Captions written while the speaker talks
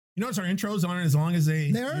You notice our intros aren't as long as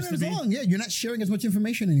they aren't used to as be? long. Yeah, you're not sharing as much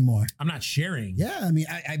information anymore. I'm not sharing. Yeah, I mean,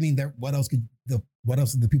 what else do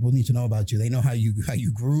the people need to know about you? They know how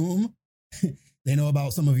you groom. They know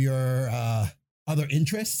about some of your other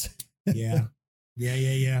interests. Yeah.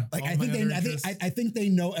 Like I think they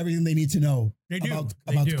know everything they need to know about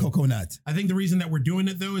Coconut. I think the reason that we're doing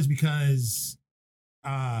it though is because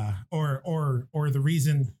or the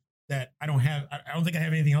reason that I don't think I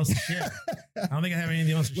have anything else to share. I don't think I have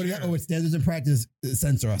anything else to share. Oh, it's Standards and Practice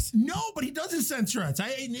censor us. No, but he doesn't censor us.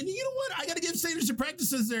 And you know what? I got to give Standards and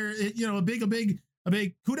Practices their, a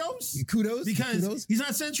big kudos. Because he's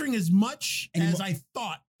not censoring as much as I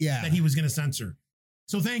thought that he was going to censor.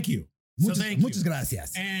 So thank you. Muchas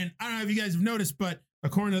gracias. And I don't know if you guys have noticed, but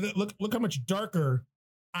according to that, look how much darker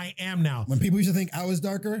I am now. When people used to think I was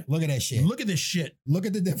darker, look at that shit. Look at this shit. Look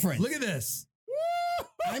at the difference. Look at this.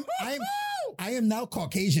 I am now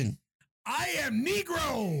Caucasian. I am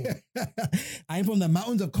Negro. I am from the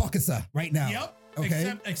mountains of Caucasus right now. Yep.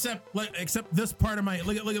 Okay. Except this part of my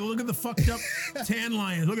look at the fucked up tan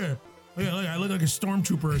line. Look at I look like a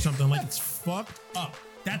stormtrooper or something. Like it's fucked up.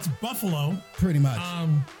 That's Buffalo. Pretty much.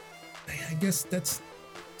 I guess that's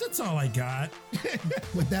all I got.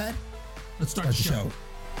 With that, let's start the show.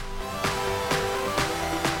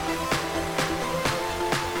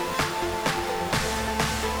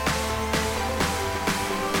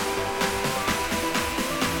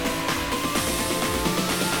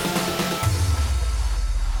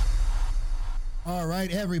 All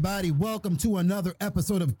right, everybody, welcome to another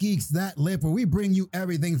episode of Geeks That Live, where we bring you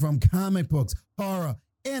everything from comic books, horror,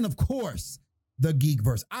 and of course, the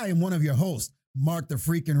Geekverse. I am one of your hosts, Mark the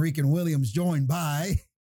Freakin' Rican Williams, joined by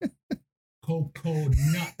Coco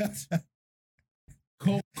Nut.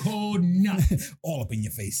 Coco Nut. All up in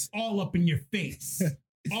your face. All up in your face.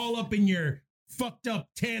 All up in your fucked up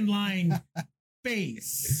tan line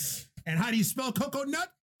face. And how do you spell Coco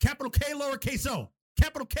Nut? Capital K, lowercase o.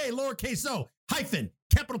 Capital K, lowercase o. Hyphen,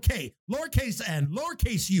 capital K, lowercase n,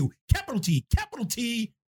 lowercase u, capital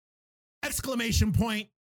T, exclamation point,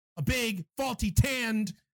 a big, faulty,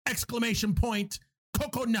 tanned, exclamation point,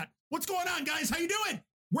 Coconut. What's going on, guys? How you doing?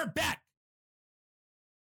 We're back.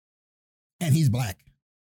 And he's black.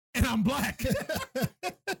 And I'm black. I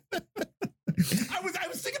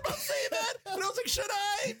was thinking about saying that, and I was like, should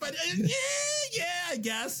I? But yeah, I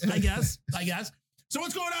guess. So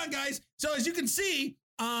what's going on, guys? So as you can see,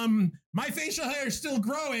 my facial hair is still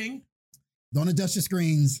growing. Don't adjust your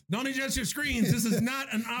screens. This is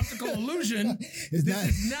not an optical illusion. This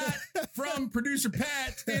is not from producer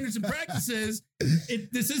Pat, Standards and Practices.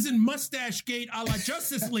 This isn't Mustache Gate a la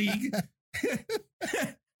Justice League.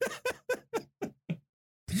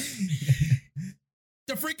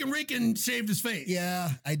 The freaking Rican shaved his face. Yeah,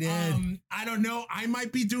 I did. I don't know. I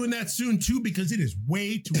might be doing that soon too because it is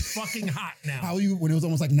way too fucking hot now. How are you when it was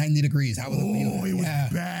almost like 90 degrees? How was it? It was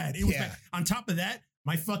bad. It was bad. On top of that,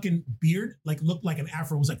 my fucking beard looked like an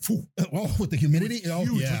afro. It was like, with the humidity? Huge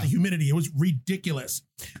with the humidity. It was ridiculous.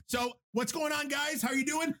 So what's going on, guys? How are you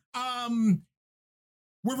doing?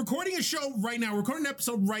 We're recording a show right now. We're recording an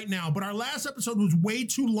episode right now, but our last episode was way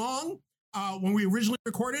too long when we originally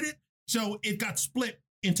recorded it. So it got split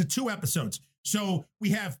into 2 episodes. So we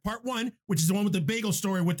have part 1, which is the one with the bagel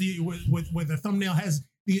story with the thumbnail has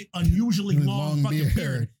the unusually long fucking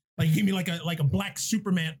beard. Like he gave me like a black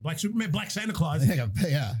Superman, black Santa Claus.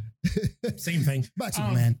 Yeah. Same thing. Black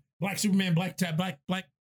Superman. Black Superman, black.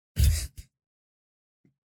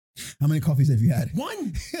 How many coffees have you had?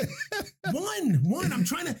 One. I'm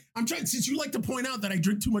trying, since you like to point out that I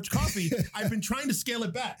drink too much coffee, I've been trying to scale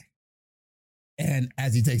it back. And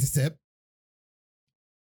as he takes a sip.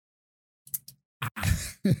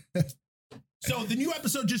 So the new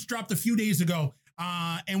episode just dropped a few days ago.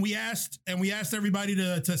 And we asked everybody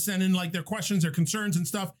to send in like their questions, their concerns and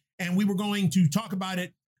stuff. And we were going to talk about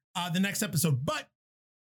it the next episode, but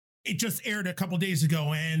it just aired a couple days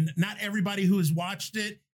ago and not everybody who has watched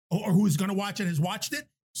it or who is going to watch it has watched it.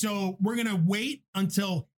 So we're going to wait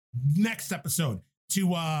until next episode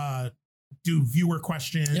to do viewer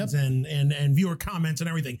questions and viewer comments and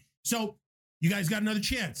everything. So you guys got another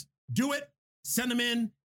chance. Do it, send them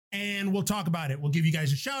in, and we'll talk about it. We'll give you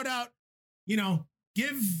guys a shout out. You know,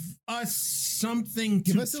 give us something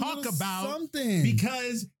to talk about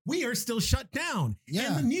because we are still shut down. Yeah.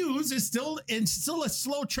 And the news is still a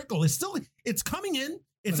slow trickle. It's coming in.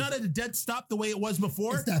 It's not at a dead stop the way it was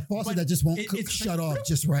before. It's that faucet that just won't shut off bloop,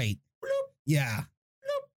 just right. Bloop, yeah.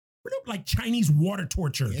 Bloop, bloop, like Chinese water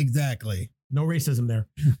torture. Exactly. No racism there.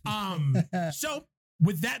 So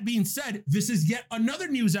with that being said, this is yet another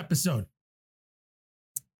news episode.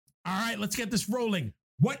 All right, let's get this rolling.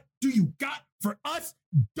 What do you got for us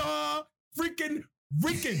Duh, freaking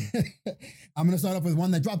Rican. I'm going to start off with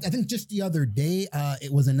one that dropped, I think just the other day.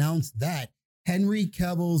 It was announced that Henry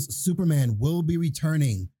Cavill's Superman will be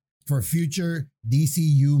returning for future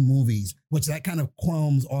DCU movies, which that kind of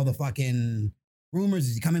qualms all the fucking rumors.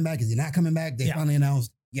 Is he coming back? Is he not coming back? They finally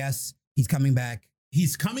announced, yes, he's coming back.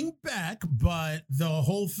 He's coming back, but the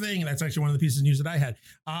whole thing, that's actually one of the pieces of news that I had.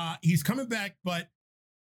 He's coming back, but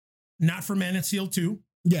not for Man of Steel 2.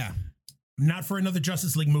 Yeah. Not for another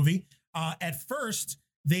Justice League movie. At first,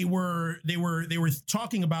 they were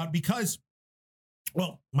talking about, because,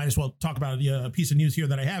 well, might as well talk about a piece of news here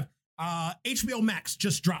that I have. HBO Max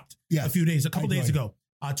just dropped a couple days ago,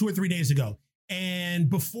 2 or 3 days ago. And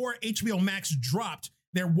before HBO Max dropped,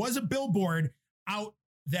 there was a billboard out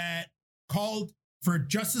that called for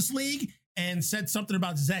Justice League and said something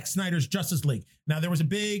about Zack Snyder's Justice League. Now, there was a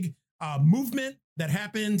big movement that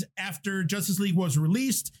happened after Justice League was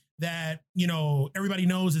released that, you know, everybody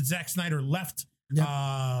knows that Zack Snyder left,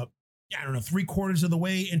 I don't know, 3/4 of the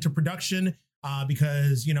way into production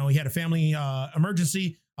because, you know, he had a family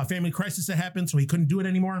emergency, a family crisis that happened, so he couldn't do it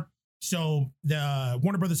anymore. So the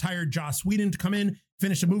Warner Brothers hired Joss Whedon to come in,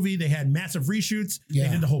 finish the movie. They had massive reshoots. They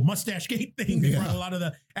did the whole mustache gate thing. They brought a lot of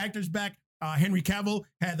the actors back. Henry Cavill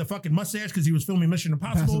had the fucking mustache because he was filming Mission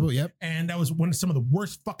Impossible. And that was some of the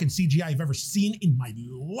worst fucking CGI I've ever seen in my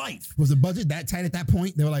life. Was the budget that tight at that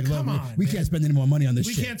point? They were like, look, we can't spend any more money on this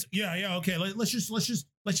shit. We can't. Yeah. Okay. Let's just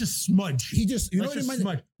smudge. He just, you know what it reminded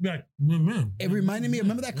me? Like, it reminded me.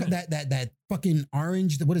 Remember that fucking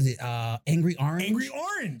orange? What is it? Angry Orange. Angry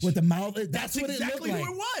Orange with the mouth. That's what exactly it looked like.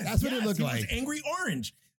 Who it was. That's what it looked like. It was Angry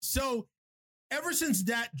Orange. So ever since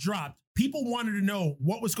that dropped, people wanted to know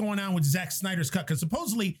what was going on with Zack Snyder's cut, because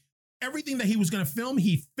supposedly everything that he was going to film,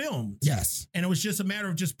 he filmed. Yes. And it was just a matter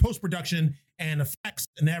of just post-production and effects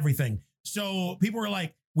and everything. So people were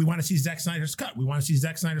like, we want to see Zack Snyder's cut. We want to see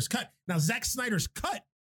Zack Snyder's cut. Now, Zack Snyder's cut,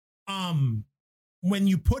 when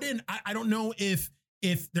you put in, I don't know if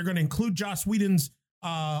they're going to include Joss Whedon's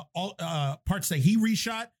parts that he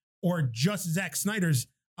reshot or just Zack Snyder's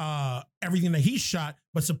everything that he shot,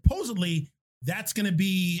 but supposedly that's going to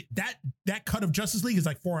be that cut of Justice League is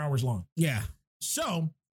like 4 hours long. Yeah.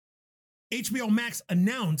 So HBO Max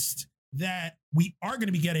announced that we are going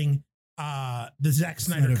to be getting the Zack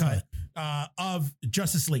Snyder cut of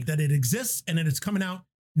Justice League, that it exists and that it's coming out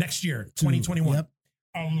next year, 2021. Yep.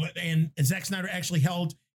 And Zack Snyder actually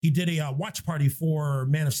he did a watch party for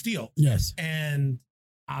Man of Steel. Yes. And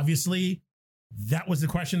obviously that was the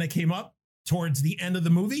question that came up towards the end of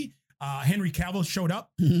the movie. Henry Cavill showed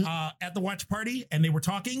up at the watch party and they were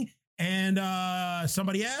talking, and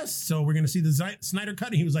somebody asked, so we're going to see the Snyder cut?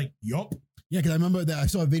 And he was like, yup. Yeah, because I remember that I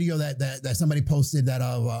saw a video that somebody posted that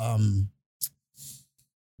of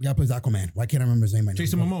the guy plays Aquaman. Why can't I remember his name right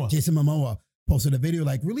now? Jason Momoa posted a video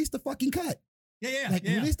like, release the fucking cut. Yeah.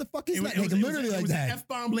 Release the fucking cut. Literally like that. It was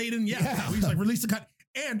F-bomb laden. Yeah. He's like, release the cut.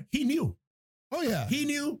 And he knew. Oh, yeah. He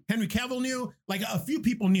knew. Henry Cavill knew. Like a few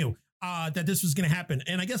people knew that this was going to happen.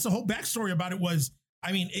 And I guess the whole backstory about it was,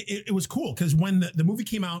 I mean, it was cool because when the movie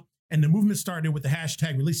came out and the movement started with the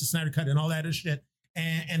hashtag release the Snyder cut and all that shit,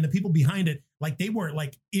 and the people behind it, like they were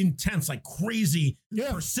like intense, like crazy,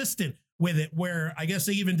 persistent with it, where I guess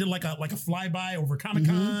they even did like a flyby over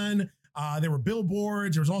Comic-Con. There were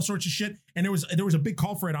billboards, there was all sorts of shit. And there was a big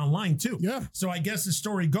call for it online too. Yeah. So I guess the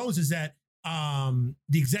story goes is that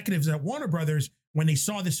the executives at Warner Brothers, when they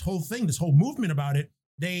saw this whole thing, this whole movement about it,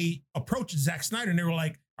 they approached Zack Snyder and they were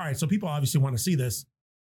like, all right, so people obviously want to see this.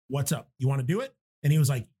 What's up? You want to do it? And he was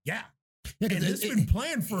like, yeah. And it's been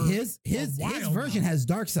planned for his version has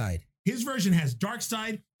Darkseid. His version has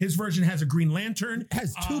Darkseid. His version has a Green Lantern.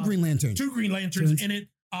 Has two Green Lanterns. Two Green Lanterns in it.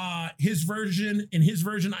 His version,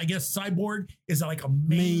 I guess Cyborg is like a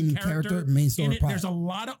main character, main story part. There's a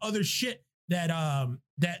lot of other shit that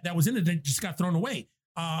was in it that just got thrown away.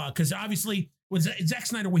 Because obviously, with Zack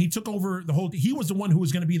Snyder, when he took over he was the one who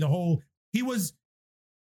was going to be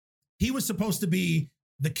he was supposed to be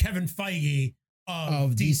the Kevin Feige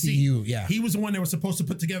of DCU. Yeah. He was the one that was supposed to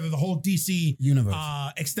put together the whole DC universe,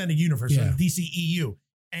 extended universe, or DCEU.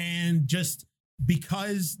 And just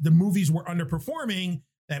because the movies were underperforming,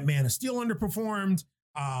 that Man of Steel underperformed,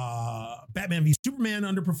 Batman v Superman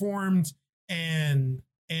underperformed, and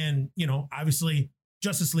you know, obviously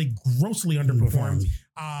Justice League grossly underperformed.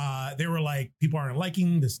 They were like, people aren't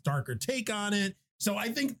liking this darker take on it. So I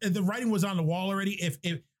think the writing was on the wall already.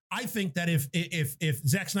 I think that if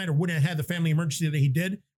Zack Snyder wouldn't have had the family emergency that he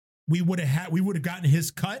did, we would have gotten his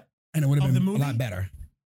cut, and it would have been a lot better.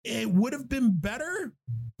 It would have been better,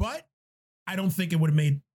 but I don't think it would have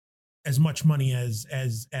made as much money as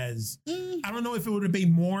I don't know if it would have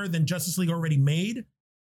made more than Justice League already made,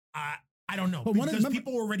 I don't know, But because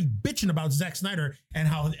people were already bitching about Zack Snyder and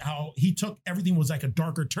how he took everything was like a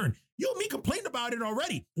darker turn. You and me complained about it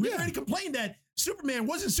already. We already complained that Superman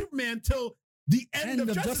wasn't Superman till the end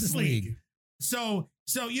of Justice League. So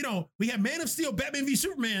we have Man of Steel, Batman v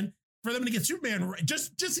Superman, for them to get Superman right,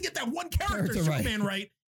 just to get that one character Superman right,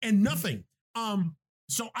 and nothing.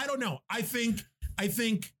 So I don't know. I think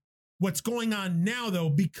what's going on now though,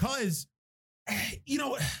 because and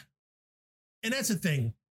that's the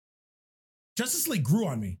thing. Justice League grew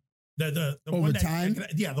on me. The over one that, time?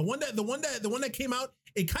 the one that came out,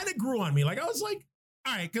 it kind of grew on me. Like I was like,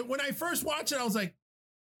 all right, when I first watched it, I was like,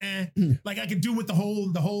 like I could do with the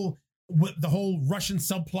whole Russian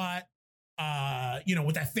subplot,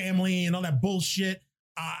 with that family and all that bullshit.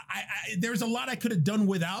 There's a lot I could have done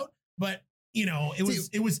without, but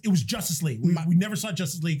it was Justice League. We never saw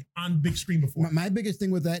Justice League on big screen before. My biggest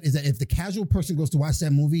thing with that is that if the casual person goes to watch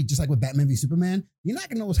that movie, just like with Batman v Superman, you're not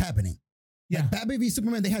gonna know what's happening. Yeah. Like Batman v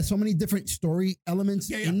Superman, they had so many different story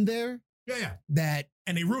elements in there. Yeah.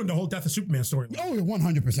 And they ruined the whole Death of Superman story. Oh,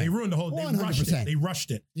 100%. They ruined the whole. 100%. They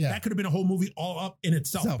rushed it. Yeah. That could have been a whole movie all up in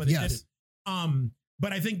itself, but they didn't.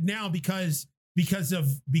 But I think now because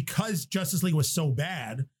Justice League was so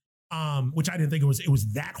bad, which I didn't think it was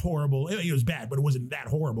that horrible. It was bad, but it wasn't that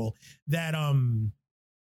horrible. That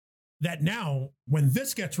now when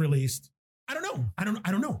this gets released, I don't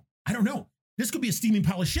know. This could be a steaming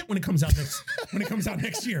pile of shit when it comes out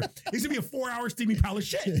next year. It's gonna be a 4-hour steaming pile of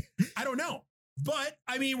shit. I don't know. But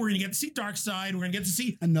I mean, we're gonna get to see Darkseid. We're gonna get to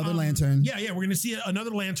see another Lantern. Yeah, we're gonna see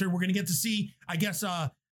another Lantern. We're gonna get to see, I guess,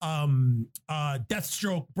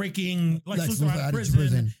 Deathstroke breaking Lex Luthor out of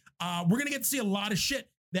prison. We're gonna get to see a lot of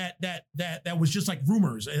shit that was just like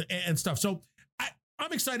rumors and stuff. So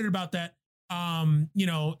I'm excited about that. And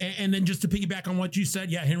then just to piggyback on what you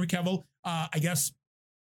said, Henry Cavill, I guess,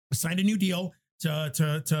 signed a new deal to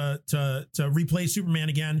replay Superman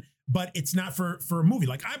again, but it's not for a movie.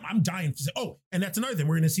 Like I'm dying to say. Oh, and that's another thing.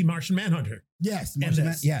 We're going to see Martian Manhunter. Yes,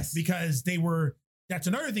 yes, because that's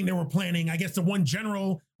another thing they were planning. I guess the one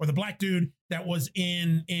general or the black dude that was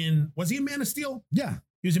was he in Man of Steel? Yeah,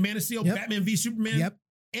 he was in Man of Steel. Yep. Batman v Superman. Yep.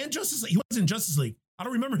 And Justice League. He was in Justice League. I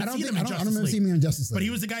don't remember seeing him in Justice League. I don't remember seeing him in Justice League. But he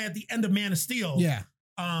was the guy at the end of Man of Steel. Yeah.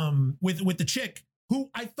 With the chick who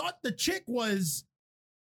I thought the chick was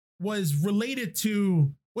related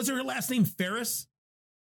to, was her last name Ferris?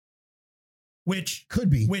 Which could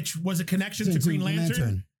be. Which was a connection to Green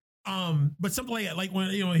Lantern. But something like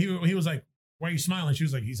when he was like, "Why are you smiling?" She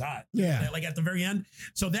was like, "He's hot." Yeah. Like at the very end.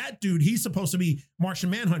 So that dude, he's supposed to be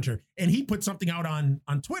Martian Manhunter, and he put something out on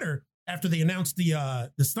Twitter after they announced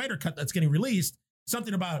the Snyder cut that's getting released.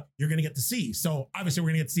 Something about you're going to get to see. So obviously we're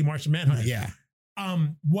going to get to see Martian Manhunter. Yeah.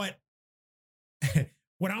 What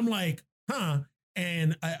I'm like,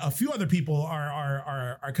 and a few other people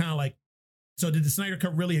are kind of like, so did the Snyder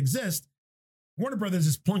cut really exist? Warner Brothers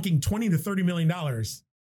is plunking $20 to $30 million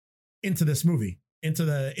into this movie, into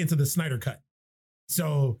the Snyder cut.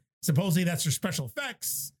 So supposedly that's for special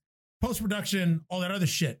effects, post-production, all that other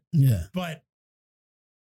shit. Yeah. But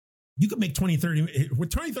you could make $30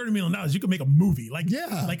 million, you could make a movie, like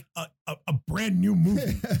a brand new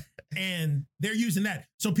movie. And they're using that.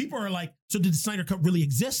 So people are like, so did the Snyder cut really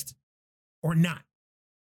exist or not?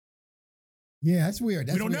 Yeah, that's weird.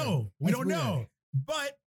 We don't know. We don't know.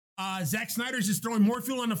 But Zack Snyder's just throwing more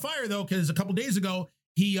fuel on the fire though, because a couple days ago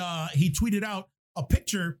he tweeted out a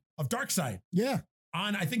picture of Darkseid. Yeah.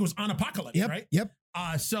 I think it was on Apocalypse, right? Yep.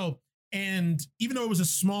 And even though it was a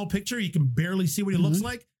small picture, you can barely see what he looks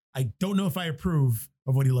like. I don't know if I approve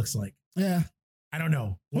of what he looks like. Yeah. I don't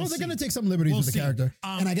know. Well, they're going to take some liberties with the character.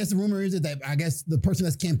 And I guess the rumor is that the person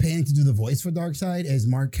that's campaigning to do the voice for Darkseid is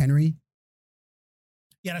Mark Henry.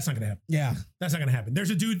 Yeah, that's not going to happen. Yeah. That's not going to happen. There's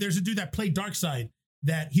a dude that played Darkseid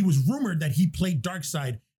that he was rumored that he played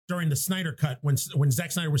Darkseid during the Snyder cut when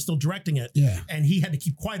Zack Snyder was still directing it. Yeah. And he had to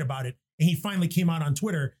keep quiet about it. And he finally came out on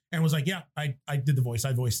Twitter and was like, yeah, I did the voice.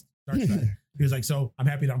 I voiced Darkseid. He was like, so I'm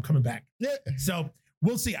happy that I'm coming back. Yeah. So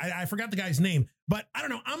we'll see. I forgot the guy's name, but I don't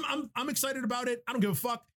know. I'm excited about it. I don't give a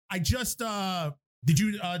fuck. I just did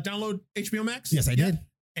you download HBO Max? Yes, I did.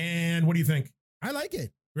 And what do you think? I like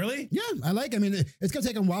it. Really? Yeah, I like it. I mean, it's gonna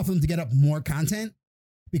take a while for them to get up more content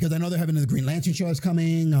because I know they're having the Green Lantern show is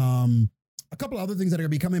coming. A couple of other things that are gonna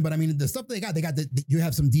be coming, but I mean, the stuff they got you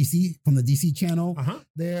have some DC from the DC channel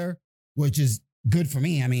there, which is good for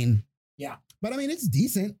me. I mean, yeah, but I mean, it's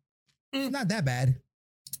decent. It's not that bad.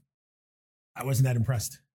 I wasn't that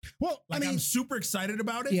impressed. Well, I mean, I'm super excited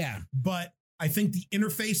about it. Yeah. But I think the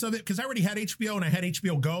interface of it, because I already had HBO and I had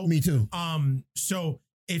HBO Go. Me too. So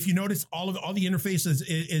if you notice, all the interfaces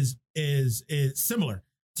is similar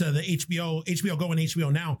to the HBO Go and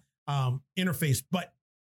HBO Now interface, but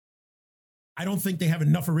I don't think they have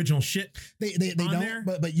enough original shit. They don't, there.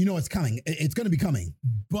 but you know it's coming. It's going to be coming.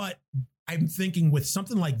 But I'm thinking with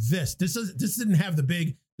something like this didn't have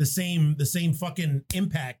the same fucking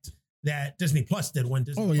impact that Disney Plus did when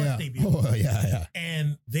Disney Plus debuted. Oh yeah.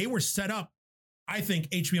 And they were set up. I think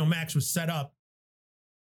HBO Max was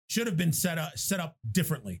should have been set up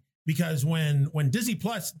differently, because when Disney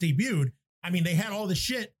Plus debuted, I mean, they had all the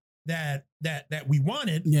shit that we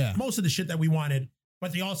wanted. Yeah. Most of the shit that we wanted.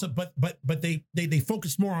 But they also, but they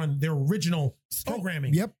focused more on their original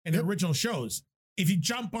programming and their original shows. If you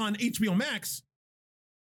jump on HBO Max,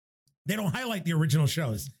 they don't highlight the original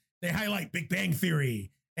shows. They highlight Big Bang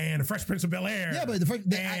Theory and Fresh Prince of Bel-Air. Yeah, but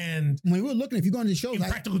when we were looking, if you go on the shows,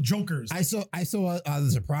 Impractical Jokers, I saw The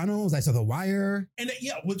Sopranos, I saw The Wire, and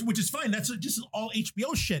which is fine. That's just all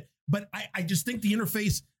HBO shit. But I just think the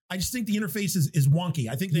interface. I just think the interface is wonky.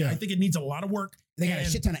 I think it needs a lot of work. They got a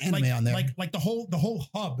shit ton of anime on there. Like the whole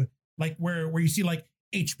hub, like where you see like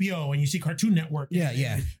HBO and you see Cartoon Network.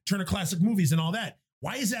 And Turner Classic Movies and all that.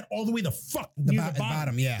 Why is that all the way the fuck near the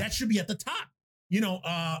bottom? Yeah. That should be at the top. You know,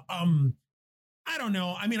 I don't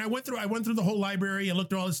know. I mean, I went through the whole library and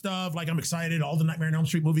looked at all this stuff. Like, I'm excited. All the Nightmare on Elm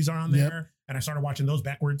Street movies are on there. And I started watching those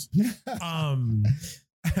backwards.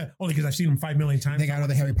 Only because I've seen them 5 million times. They got all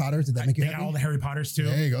the Harry Potters. Did that make you happy? They got all the Harry Potters too.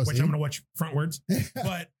 There you go. Which I'm gonna watch frontwards.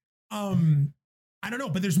 But I don't know.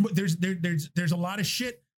 But there's a lot of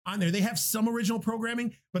shit on there. They have some original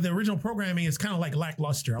programming, but the original programming is kind of like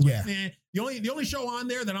lackluster. I'm like, man, the only show on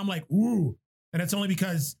there that I'm like, ooh, and it's only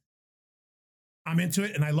because I'm into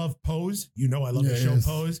it and I love Pose. You know, I love the show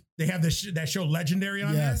Pose. They have that show Legendary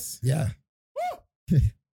on there. Yeah.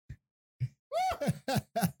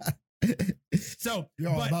 So,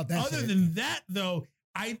 but other than that, though,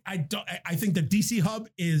 I think the DC Hub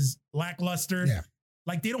is lackluster. Yeah.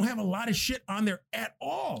 Like, they don't have a lot of shit on there at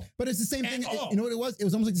all. But it's the same thing. You know what it was? It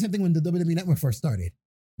was almost like the same thing when the WWE Network first started.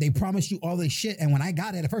 They promised you all this shit. And when I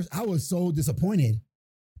got it at first, I was so disappointed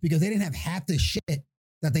because they didn't have half the shit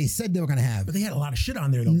that they said they were going to have. But they had a lot of shit on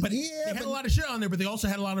there, though. But they had a lot of shit on there, but they also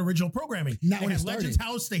had a lot of original programming. Not when it had started. Legends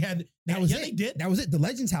House. They did. That was it. The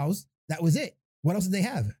Legends House. That was it. What else did they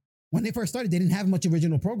have? When they first started, they didn't have much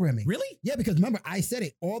original programming. Really? Yeah, because remember, I said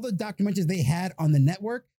it. All the documentaries they had on the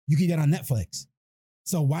network, you could get on Netflix.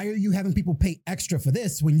 So why are you having people pay extra for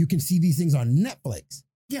this when you can see these things on Netflix?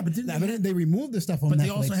 Yeah, but they removed the stuff on Netflix. But they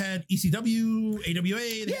also had ECW,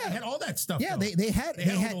 AWA. They had all that stuff. Yeah, they had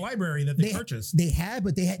the library that they purchased. They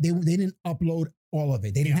didn't upload all of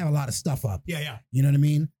it. They didn't have a lot of stuff up. Yeah. You know what I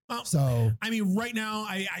mean? So I mean, right now,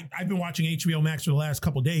 I've been watching HBO Max for the last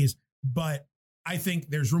couple of days, but I think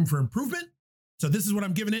there's room for improvement. So this is what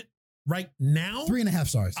I'm giving it right now. 3.5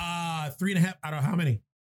 stars. 3.5 out of how many?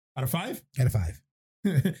 Out of 5? Out of 5.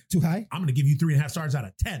 Too high? I'm going to give you 3.5 stars out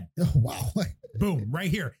of 10. Oh, wow. Boom. Right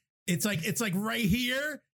here. It's like right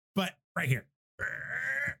here, but right here.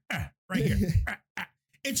 Right here.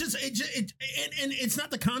 And it's not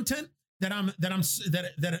the content that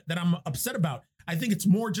I'm upset about. I think it's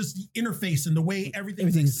more just the interface and the way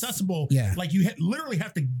everything's accessible. Yeah. Like, you literally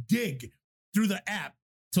have to dig through the app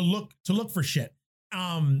to look for shit.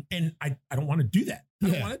 And I don't want to do that. I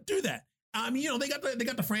don't want to do that. You know, they got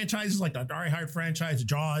the franchises like the Die Hard franchise,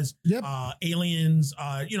 Jaws, Aliens,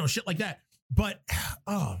 you know, shit like that. But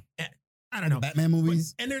I don't know. Batman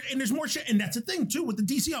movies. But, and there's more shit. And that's the thing too with the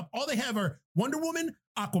DC Hub. All they have are Wonder Woman,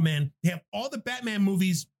 Aquaman. They have all the Batman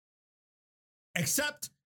movies except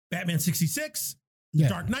Batman 66,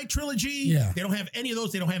 Dark Knight trilogy. Yeah. They don't have any of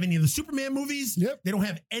those. They don't have any of the Superman movies. Yep. They don't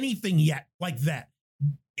have anything yet like that.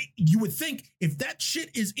 You would think if that shit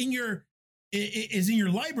is in your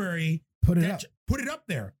library, put it up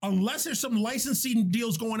there. Unless there's some licensing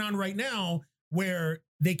deals going on right now where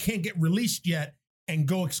they can't get released yet and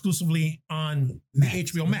go exclusively on the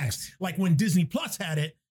HBO Max. Like when Disney Plus had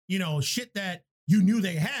it, you know, shit that you knew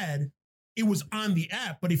they had, it was on the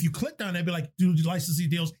app. But if you clicked on it, it'd be like, dude, licensing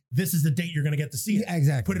deals, this is the date you're going to get to see it. Yeah,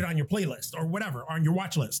 exactly. Put it on your playlist or whatever, on your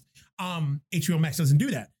watch list. HBO Max doesn't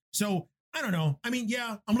do that. So I don't know. I mean,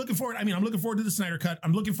 yeah, I'm looking forward. I mean, I'm looking forward to the Snyder Cut.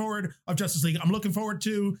 I'm looking forward of Justice League. I'm looking forward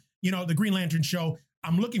to, you know, the Green Lantern show.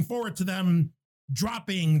 I'm looking forward to them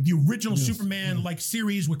dropping the original Superman like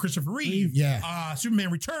series with Christopher Reeve. Yeah.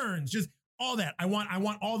 Superman Returns, just all that. I want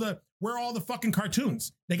where are all the fucking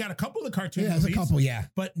cartoons? They got a couple of cartoons. Yeah, there's a couple,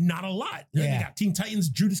 but not a lot. Yeah. They got Teen Titans,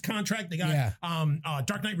 Judas Contract. They got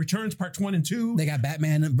Dark Knight Returns Parts 1 and 2. They got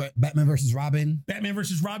Batman versus Robin.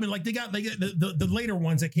 Like they got the later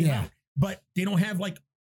ones that came out. But they don't have like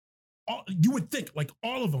you would think like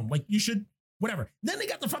all of them. Like you should whatever. Then they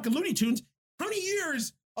got the fucking Looney Tunes. How many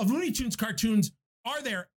years of Looney Tunes cartoons are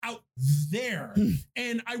there out there?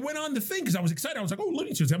 And I went on the thing because I was excited. I was like, oh,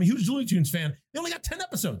 Looney Tunes. I'm a huge Looney Tunes fan. They only got 10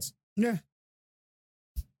 episodes. Yeah.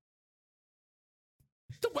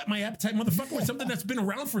 Don't whet my appetite, motherfucker, with something that's been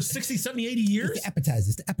around for 60, 70, 80 years. It's the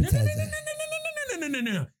appetizers. The appetizers.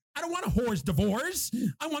 No. I don't want a whore's divorce.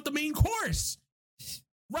 I want the main course.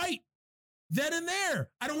 Right. Then and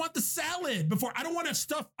there. I don't want the salad before. I don't want to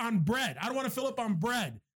stuff on bread. I don't want to fill up on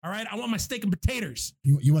bread. All right. I want my steak and potatoes.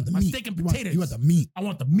 You want the my meat. Steak and potatoes. You want the meat. I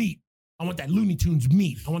want the meat. I want that Looney Tunes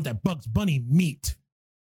meat. I want that Bugs Bunny meat.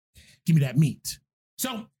 Give me that meat.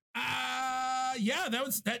 So, yeah, that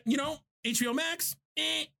was that, HBO Max,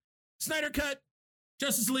 Snyder Cut,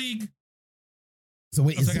 Justice League. So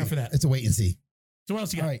wait and see. I got for that. It's a wait and see. So what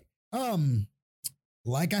else you got? All right.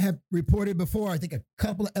 Like I have reported before, I think a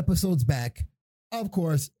couple of episodes back, of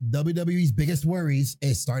course, WWE's biggest worries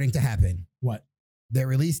is starting to happen. What? Their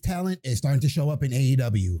released talent is starting to show up in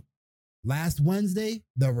AEW. Last Wednesday,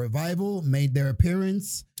 the Revival made their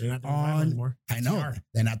appearance. They're not the Revival anymore. I know. FTR.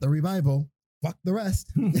 They're not the Revival. Fuck the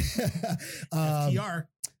rest. FTR.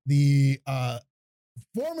 The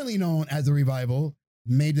formerly known as the Revival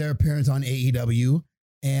made their appearance on AEW,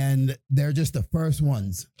 and they're just the first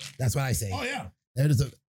ones. That's what I say. Oh, yeah. That is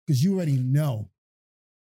because you already know.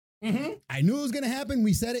 Mm-hmm. I knew it was going to happen.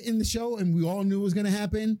 We said it in the show, and we all knew it was going to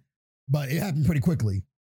happen, but it happened pretty quickly.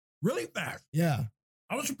 Really fast. Yeah.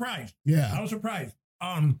 I was surprised. Yeah. I was surprised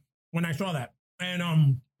when I saw that. And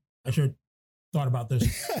I should have thought about this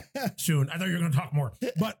soon. I thought you were going to talk more.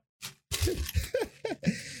 But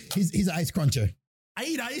he's an ice cruncher. I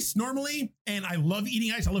eat ice normally, and I love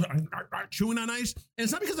eating ice. I love chewing on ice. And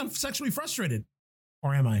it's not because I'm sexually frustrated.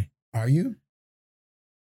 Or am I? Are you?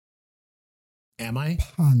 Am I?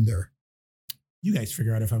 Ponder. You guys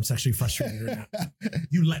figure out if I'm sexually frustrated or not.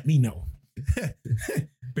 You let me know.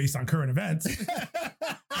 Based on current events.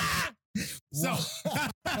 So,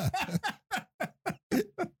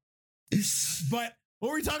 but what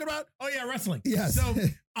were we talking about? Oh yeah, wrestling. Yes. So,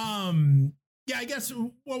 yeah, I guess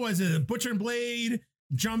what was it? Butcher and Blade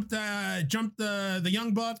jumped the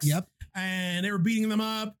Young Bucks. Yep. And they were beating them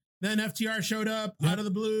up. Then FTR showed up out of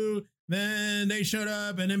the blue. Then they showed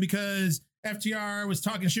up, and then because FTR was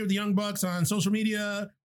talking shit with the Young Bucks on social media,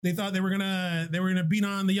 they thought they were gonna beat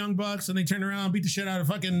on the Young Bucks, and they turned around and beat the shit out of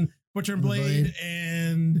fucking Butcher and Blade.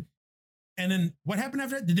 And then what happened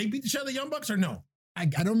after that? Did they beat the shit out of the Young Bucks or no? I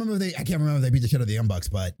don't remember I can't remember if they beat the shit out of the Young Bucks,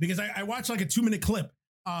 but because I watched like a 2-minute clip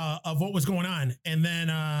of what was going on, and then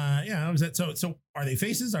that was it. So are they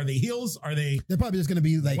faces? Are they heels? Are they? They're probably just gonna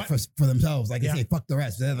be like for themselves, like they say, fuck the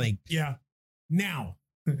rest. They're like, yeah. Now,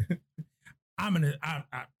 I'm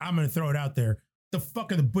gonna throw it out there. The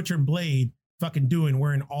fuck are the Butcher and Blade fucking doing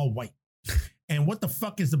wearing all white? And what the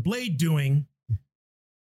fuck is the Blade doing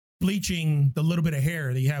bleaching the little bit of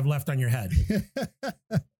hair that you have left on your head?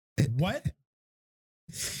 What?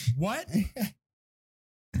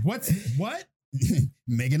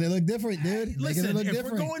 Making it look different, dude. Listen, Making it look if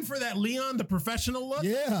different. we're going for that Leon the Professional look,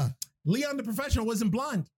 yeah, Leon the Professional wasn't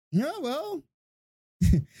blonde. Yeah, well,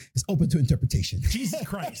 it's open to interpretation. Jesus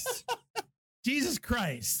Christ. Jesus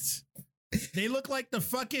Christ. They look like the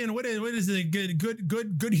fucking what is it?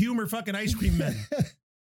 Good humor fucking ice cream men.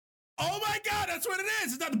 Oh my God, that's what it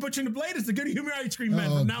is. It's not the Butcher and the Blade, it's the Good Humor ice cream men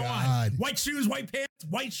from now on. White shoes, white pants,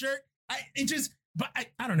 white shirt. I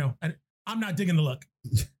don't know. I'm not digging the look.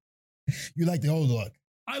 You like the old look.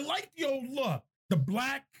 I like the old look. The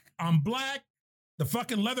black on black, the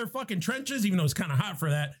fucking leather fucking trenches, even though it's kind of hot for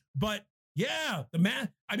that. But yeah, the mask.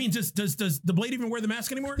 I mean, does the Blade even wear the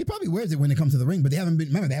mask anymore? He probably wears it when it comes to the ring, but they haven't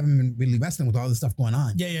been really wrestling with all this stuff going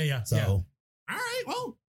on. Yeah. So, all right,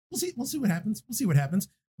 well, we'll see what happens.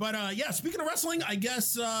 But yeah, speaking of wrestling, I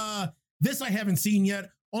guess this I haven't seen yet,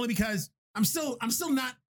 only because I'm still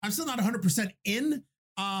not 100% in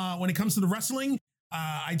when it comes to the wrestling.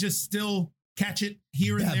 I just still catch it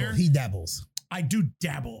here and there. He dabbles. I do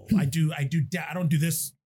dabble. I don't do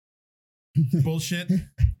this bullshit.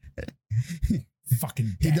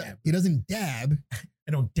 Fucking dab. He doesn't dab.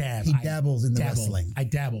 I don't dab. He dabbles in the wrestling. I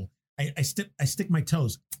dabble. I stick my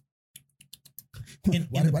toes in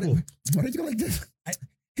why the pool. Why did you go like this? I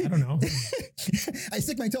don't know. I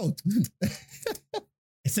stick my toes.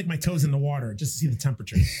 I stick my toes in the water just to see the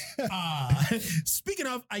temperature. Speaking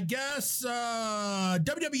of, I guess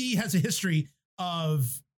WWE has a history of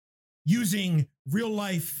using real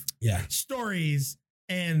life stories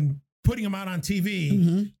and putting them out on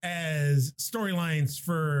TV as storylines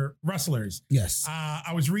for wrestlers. Yes.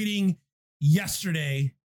 I was reading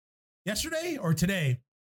yesterday or today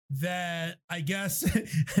that I guess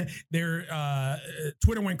their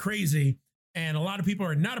Twitter went crazy and a lot of people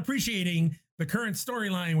are not appreciating the current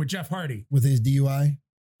storyline with Jeff Hardy. With his DUI.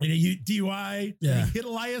 DUI. Yeah. He hit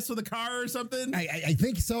Elias with a car or something. I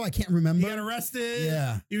think so. I can't remember. He got arrested.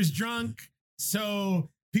 Yeah. He was drunk.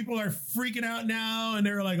 So people are freaking out now, and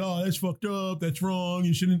they're like, "Oh, that's fucked up. That's wrong.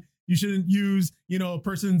 You shouldn't use, a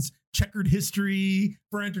person's checkered history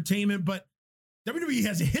for entertainment." But WWE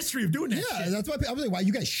has a history of doing that. Yeah, shit. that's why I was like, "Why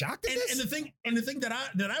you guys shocked at this?" And the thing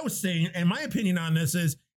that I was saying, and my opinion on this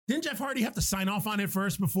is, didn't Jeff Hardy have to sign off on it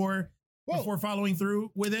first before following through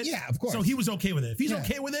with it? Yeah, of course. So he was okay with it. If he's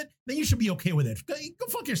okay with it, then you should be okay with it. Go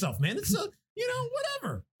fuck yourself, man. It's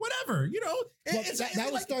whatever. That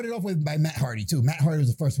was started off with by Matt Hardy too. Matt Hardy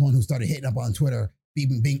was the first one who started hitting up on Twitter,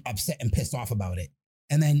 being upset and pissed off about it.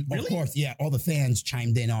 And then, of course, all the fans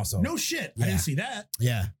chimed in also. No shit. Yeah. I didn't see that.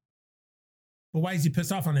 Yeah. But why is he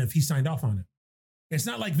pissed off on it if he signed off on it? It's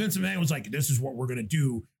not like Vince McMahon was like, this is what we're going to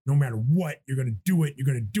do. No matter what, you're going to do it. You're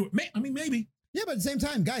going to do it. Maybe. Yeah, but at the same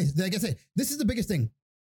time, guys, like I said, this is the biggest thing.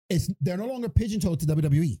 They're no longer pigeonholed to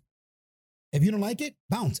WWE. If you don't like it,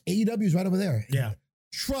 bounce. AEW is right over there. Yeah.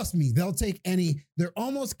 Trust me, they'll take any. They're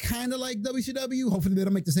almost kind of like WCW. Hopefully they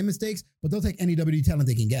don't make the same mistakes, but they'll take any WWE talent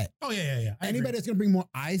they can get. Oh, yeah. Anybody that's going to bring more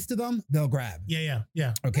eyes to them, they'll grab. Yeah.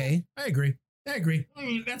 Okay? I agree.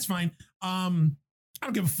 That's fine. I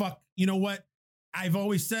don't give a fuck. You know what? I've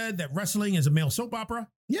always said that wrestling is a male soap opera.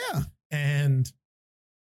 Yeah. And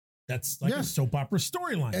that's like a soap opera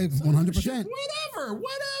storyline. 100%. Whatever,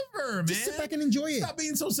 man. Just sit back and enjoy it. Stop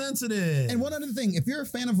being so sensitive. And one other thing, if you're a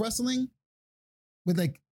fan of wrestling,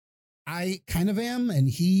 I kind of am, and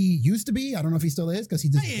he used to be. I don't know if he still is because he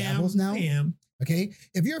just dabbles now. I am. Okay?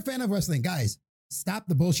 If you're a fan of wrestling, guys, stop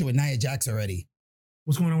the bullshit with Nia Jax already.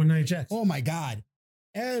 What's going on with Nia Jax? Oh my God.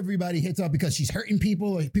 Everybody hits up because she's hurting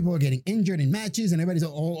people, or people are getting injured in matches, and everybody's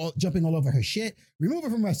all jumping all over her shit. Remove her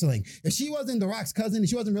from wrestling. If she wasn't The Rock's cousin, if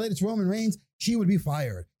she wasn't related to Roman Reigns, she would be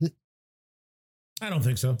fired. I don't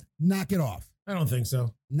think so. Knock it off. I don't think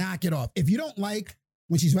so. Knock it off. If you don't like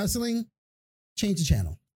when she's wrestling, change the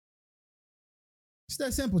channel. It's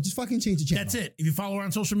that simple. Just fucking change the channel. That's it. If you follow her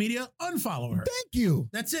on social media, unfollow her. Thank you.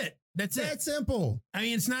 That's it. That's simple. I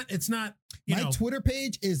mean, it's not, My Twitter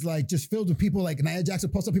page is like just filled with people like Nia Jax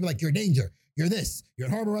will post up people like, you're a danger. You're this. You're a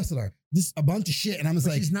horrible wrestler. Just a bunch of shit. And I'm just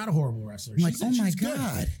like, she's not a horrible wrestler. I'm like, oh my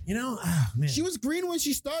God. Good. Man. She was green when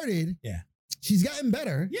she started. Yeah. She's gotten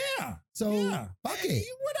better. Yeah. So fuck it.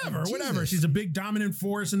 Whatever. She's a big dominant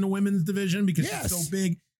force in the women's division because she's so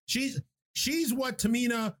big. She's what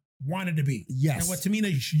Tamina wanted to be. Yes. And what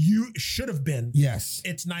Tamina should have been. Yes.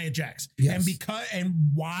 It's Nia Jax. Yes.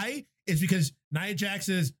 And why? Is because Nia Jax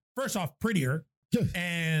is first off prettier.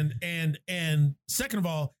 and second of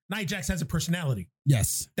all, Nia Jax has a personality.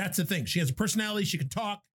 Yes. That's the thing. She has a personality. She can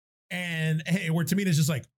talk. And hey, where Tamina's just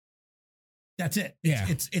like, that's it.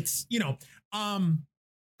 It's you know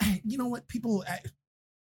what? People,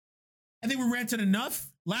 I think we ranted enough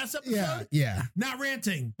last episode. Yeah. Not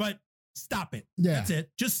ranting, but stop it. Yeah. That's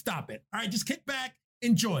it. Just stop it. All right. Just kick back.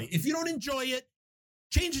 Enjoy. If you don't enjoy it,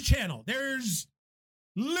 change the channel. There's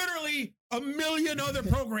literally a million other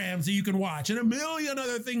programs that you can watch and a million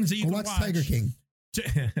other things that you can watch. Tiger King.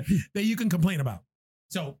 That you can complain about.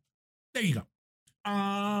 So there you go.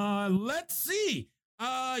 Let's see.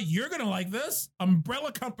 You're going to like this.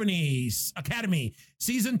 Umbrella Companies Academy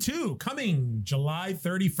Season 2 coming July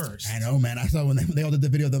 31st. I know, man. I saw when they all did the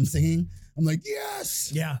video of them singing. I'm like,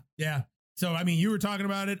 yes. Yeah. So, I mean, you were talking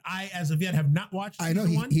about it. I, as of yet, have not watched season one.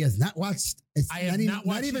 I know he has not watched. I have not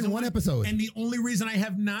watched even one episode. And the only reason I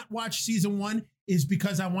have not watched season 1 is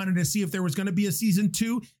because I wanted to see if there was going to be a season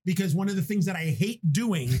 2. Because one of the things that I hate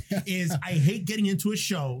doing is I hate getting into a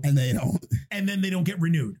show and they don't, and then they don't get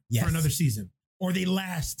renewed for another season, or they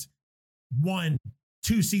last 1-2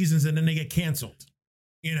 seasons and then they get canceled.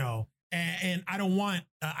 You know. And I don't want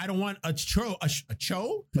a cho. I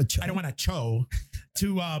don't want a cho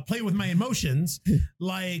to play with my emotions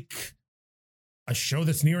like a show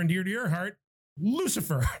that's near and dear to your heart,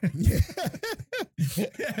 Lucifer,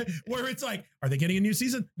 where it's like, are they getting a new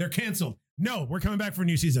season? They're canceled. No, we're coming back for a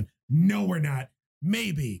new season. No, we're not.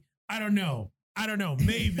 Maybe. I don't know.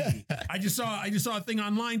 Maybe. I just saw a thing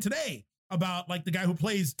online today about like the guy who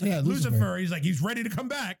plays Lucifer. He's like, he's ready to come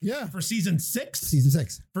back for season 6.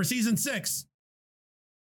 For season 6.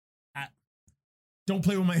 Don't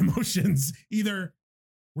play with my emotions. Either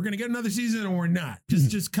we're going to get another season or we're not.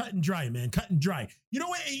 Just cut and dry, man. Cut and dry. You know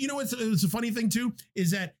what? It's a funny thing too,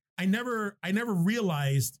 is that I never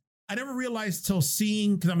realized till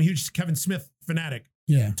seeing, because I'm a huge Kevin Smith fanatic.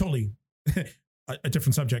 Yeah. Totally a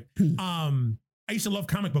different subject. I used to love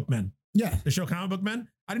Comic Book Men. Yeah. The show Comic Book Men.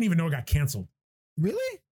 I didn't even know it got canceled.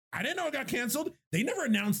 Really? I didn't know it got canceled. They never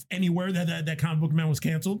announced anywhere that Comic Book Men was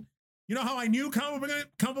canceled. You know how I knew Comic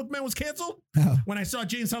Book Man was canceled? Oh. When I saw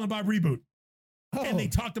Jay and Silent Bob reboot. And they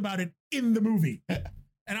talked about it in the movie.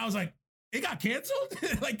 And I was like, it got canceled?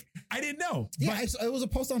 Like, I didn't know. Yeah, it was a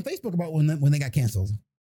post on Facebook about when they got canceled.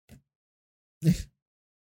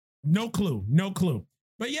 No clue.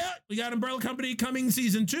 But yeah, we got Umbrella Company coming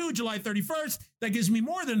season 2, July 31st. That gives me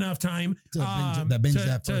more than enough time to binge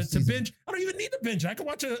to binge. I don't even need to binge. I can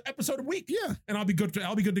watch an episode a week. Yeah, and I'll be good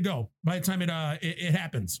to go by the time it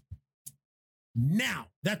happens. Now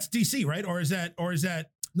that's DC, right? Or is that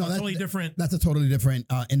no, that's totally different? That's a totally different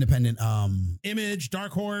independent. Image,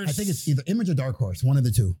 Dark Horse. I think it's either Image or Dark Horse, one of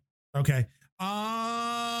the two. Okay.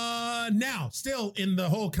 Now still in the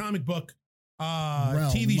whole comic book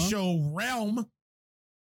TV show realm.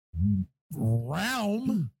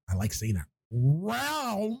 I like saying that.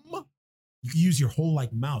 Realm. You can use your whole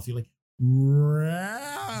mouth. You're like realm.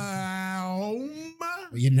 Well,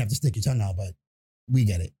 you didn't have to stick your tongue out, but we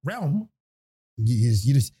get it. Realm. You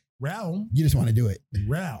just realm. You just want to do it.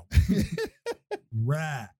 Realm.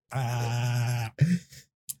 We're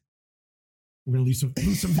gonna lose some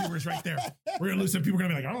viewers right there. We're gonna lose some people. We're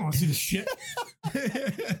gonna be like, I don't want to see this shit.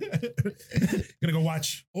 Gonna go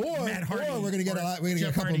watch Matt Hardy. Or we're gonna get a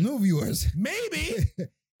couple Hardy. New viewers. Maybe.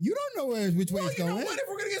 You don't know which way it's going. You know what? If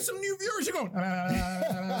we're gonna get some new viewers, you're going.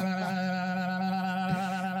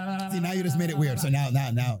 See, now you just made it weird. So now.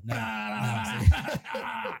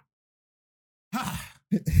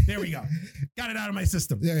 There we go. Got it out of my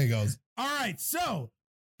system. There he goes. All right, so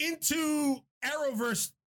into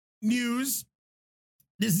Arrowverse news.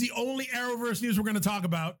 This is the only Arrowverse news we're going to talk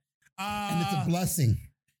about. And it's a blessing.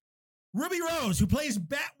 Ruby Rose, who plays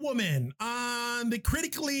Batwoman on the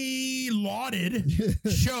critically lauded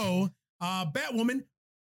show Batwoman,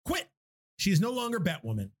 quit. She is no longer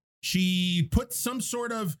Batwoman. She put some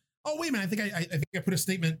sort of, oh, wait a minute. I think I put a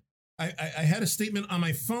statement. I had a statement on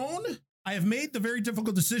my phone. I have made the very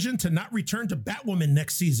difficult decision to not return to Batwoman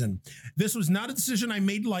next season. This was not a decision I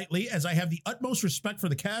made lightly, as I have the utmost respect for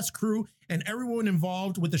the cast, crew, and everyone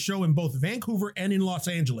involved with the show in both Vancouver and in Los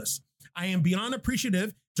Angeles. I am beyond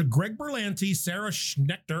appreciative to Greg Berlanti, Sarah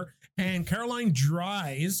Schnechter, and Caroline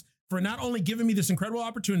Dries for not only giving me this incredible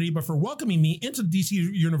opportunity, but for welcoming me into the DC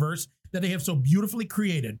universe that they have so beautifully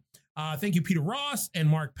created. Thank you, Peter Ross and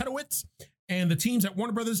Mark Pedowitz, and the teams at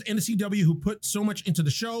Warner Brothers and the CW who put so much into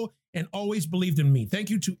the show and always believed in me. Thank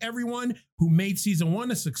you to everyone who made season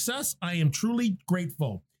 1 a success. I am truly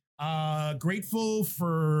grateful. Grateful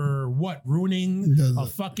for what? Ruining a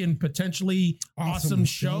fucking potentially awesome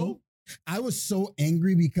show? I was so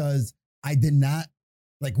angry because I did not,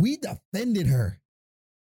 we defended her.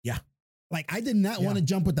 Yeah. I did not want to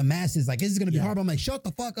jump with the masses. This is going to be horrible. I'm like, shut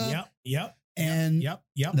the fuck up. Yep. And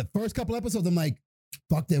the first couple episodes, I'm like,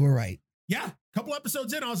 fuck, they were right. Yeah. Couple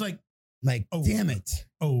episodes in, I was like, oh, damn it.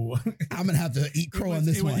 Oh, I'm going to have to eat crow on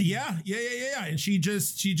this one. Yeah. And she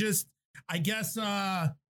just, I guess,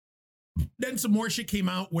 then some more shit came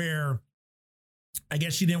out where I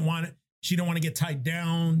guess she didn't want to get tied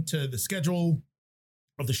down to the schedule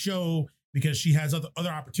of the show because she has other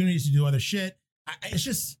opportunities to do other shit. It's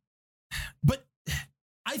just, but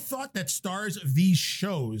I thought that stars of these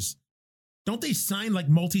shows, don't they sign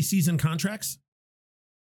multi-season contracts?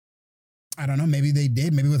 I don't know. Maybe they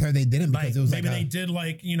did. Maybe with her they didn't because it was maybe they did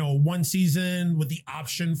one season with the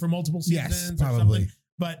option for multiple seasons. Yes, probably. Or something.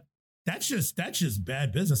 But that's just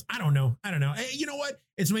bad business. I don't know. Hey, you know what?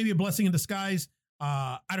 It's maybe a blessing in disguise.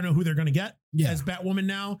 I don't know who they're going to get as Batwoman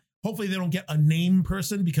now. Hopefully they don't get a name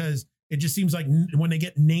person because it just seems like when they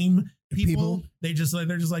get name people. They're just like,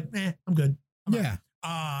 I'm good.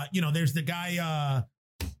 There's the guy,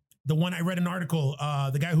 the one I read an article,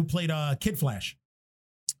 the guy who played Kid Flash.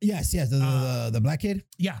 Yes, the black kid.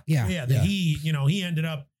 Yeah. He ended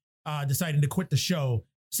up deciding to quit the show.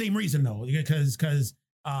 Same reason though, because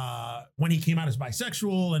when he came out as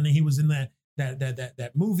bisexual and he was in that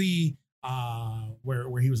movie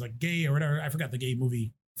where he was gay or whatever. I forgot the gay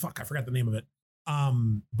movie. Fuck, I forgot the name of it.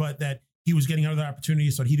 But that he was getting other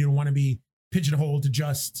opportunities, so he didn't want to be pigeonholed to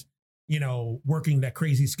just working that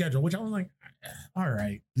crazy schedule. Which I was like, all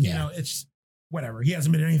right, it's whatever. He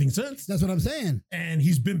hasn't been in anything since. That's what I'm saying. And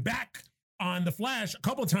he's been back on The Flash a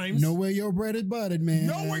couple of times. Know where your bread is buttered, man.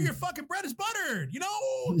 Know where your fucking bread is buttered.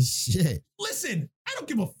 Shit. Listen, I don't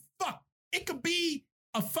give a fuck. It could be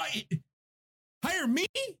a fight. Hire me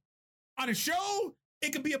on a show.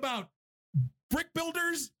 It could be about brick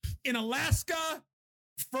builders in Alaska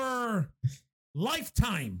for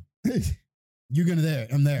Lifetime. You're gonna there.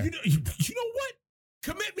 I'm there. You know what?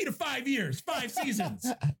 Commit me to 5 years, 5 seasons.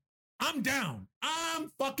 I'm down.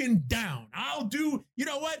 I'm fucking down. I'll do, you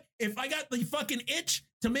know what? If I got the fucking itch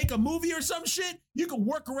to make a movie or some shit, you can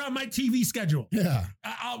work around my TV schedule. Yeah.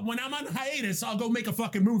 When I'm on hiatus, I'll go make a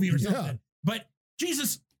fucking movie or something. Yeah. But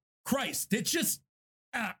Jesus Christ, it's just,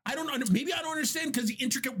 I don't know. Maybe I don't understand because the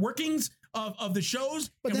intricate workings of the shows.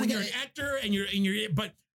 But when you're an actor and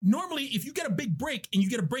but normally if you get a big break and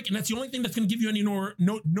that's the only thing that's going to give you any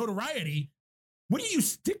notoriety, wouldn't you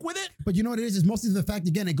stick with it? But you know what it is? It's mostly the fact,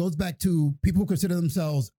 again, it goes back to people who consider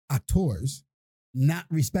themselves actors, not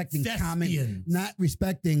respecting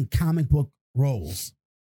comic book roles.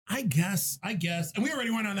 I guess. And we already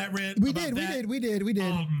went on that rant. We did.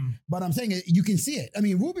 But I'm saying you can see it. I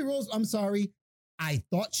mean, Ruby Rose, I'm sorry. I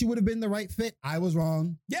thought she would have been the right fit. I was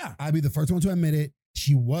wrong. Yeah. I'd be the first one to admit it.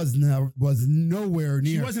 She was nowhere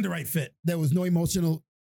near. She wasn't the right fit. There was no emotional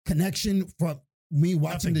connection from me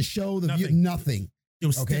watching the show, nothing. It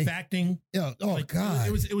was stiff acting. Yeah. Oh, like, God.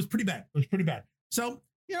 It was pretty bad. It was pretty bad. So,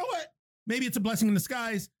 you know what? Maybe it's a blessing in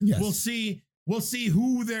disguise. Yes. We'll see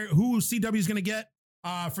who CW is going to get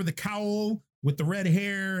for the cowl with the red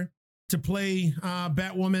hair to play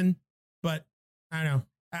Batwoman. But I don't know.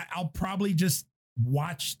 I'll probably just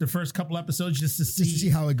watch the first couple episodes just to see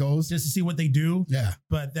how it goes, just to see what they do. Yeah.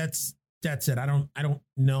 But that's it. I don't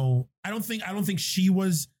know. I don't think she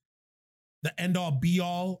was the end all be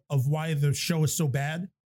all of why the show is so bad,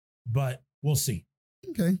 but we'll see.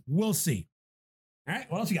 Okay. We'll see. All right.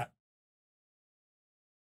 What else you got?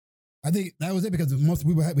 I think that was it because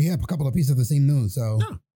we have a couple of pieces of the same news. So,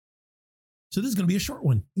 So this is going to be a short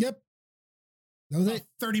one. Yep. That was it.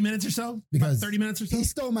 30 minutes or so? Because 30 minutes or so? He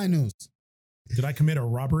stole my news. Did I commit a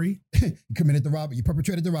robbery? You committed the robbery. You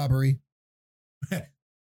perpetrated the robbery.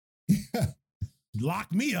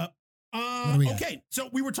 Lock me up. Okay. So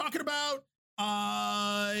we were talking about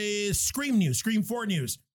Scream news, Scream 4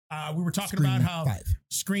 news. We were talking about how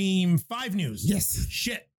Scream 5 news. Yes.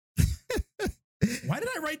 Shit. Why did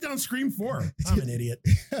I write down Scream 4? I'm an idiot.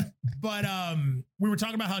 But we were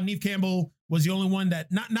talking about how Neve Campbell was the only one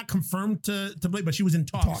that not confirmed to play, but she was in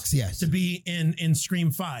talks yes, to be in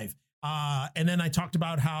Scream 5. And then I talked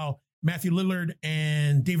about how Matthew Lillard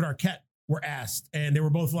and David Arquette were asked, and they were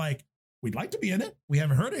both like, we'd like to be in it. We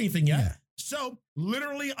haven't heard anything yet. Yeah. So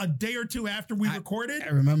literally a day or two after we recorded, I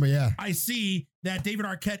remember, I see that David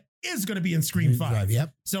Arquette is going to be in Scream 5.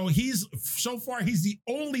 Yep. So he's the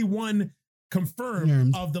only one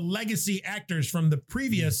confirmed of the legacy actors from the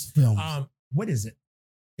previous films. What is it?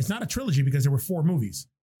 It's not a trilogy because there were 4 movies.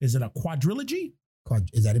 Is it a quadrilogy?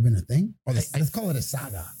 Is that even a thing? Or let's call it a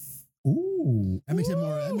saga. Ooh. That makes it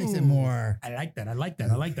more. I like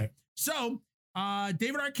that. So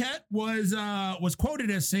David Arquette was quoted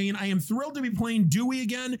as saying, "I am thrilled to be playing Dewey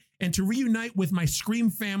again and to reunite with my Scream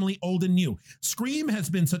family, old and new. Scream has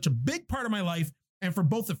been such a big part of my life, and for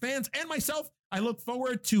both the fans and myself, I look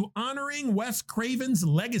forward to honoring Wes Craven's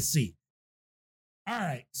legacy." All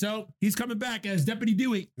right, so he's coming back as Deputy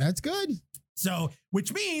Dewey. That's good. So,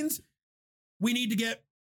 which means we need to get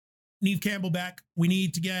Neve Campbell back. We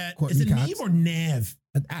need to get, Courtney is it Cox. Neve or Nev?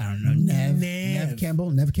 I don't know. Neve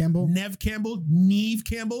Campbell. Neve Campbell.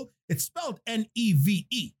 It's spelled Neve.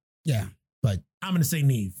 Yeah, but I'm going to say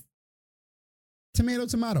Neve.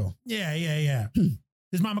 Tomato. Yeah.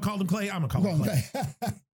 His mama called him Clay. I'm going to call him Clay.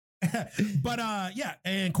 But yeah,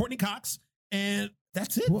 and Courtney Cox. And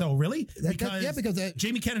that's it, though, really. Because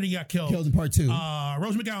Jamie Kennedy got killed in part 2.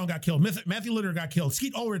 Rose McGowan got killed. Matthew Lillard got killed.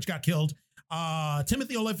 Skeet Ulrich got killed.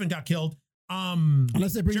 Timothy Olyphant got killed.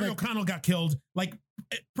 Unless they bring Jerry O'Connell got killed. Like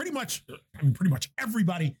pretty much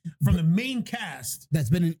everybody from the main cast that's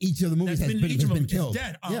been in each of the movies has been killed.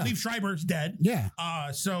 Dead. Liev Schreiber's dead. Yeah.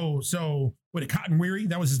 So what? Cotton Weary,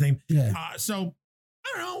 that was his name. Yeah. So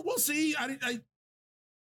I don't know. We'll see.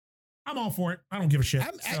 I'm all for it. I don't give a shit.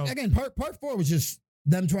 Again, part 4 was just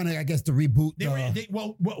them trying to, I guess, to reboot.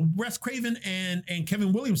 Wes Craven and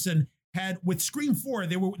Kevin Williamson had with Scream 4.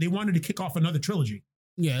 They wanted to kick off another trilogy.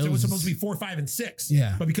 Yeah, so it was supposed to be 4, 5, and 6.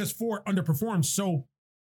 Yeah, but because 4 underperformed so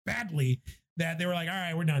badly that they were like, all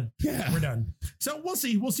right, we're done. Yeah, we're done. So we'll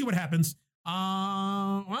see. We'll see what happens.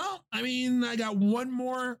 Well, I mean, I got one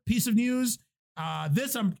more piece of news.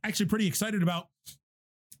 This I'm actually pretty excited about.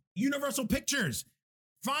 Universal Pictures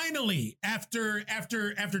finally, after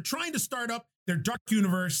trying to start up their Dark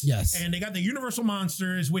Universe, yes, and they got the Universal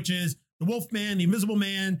Monsters, which is the Wolfman, the Invisible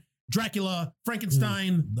Man, Dracula,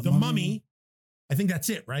 Frankenstein, the Mummy. I think that's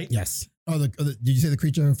it, right? Yes. Did you say the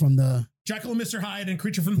creature from the Jekyll and Mr. Hyde and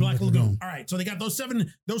Creature from the Black Lagoon? All right, so they got those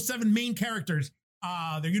seven main characters.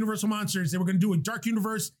 They're Universal Monsters. They were going to do a Dark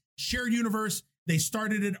Universe, shared universe. They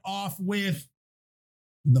started it off with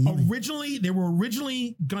the Mummy. They were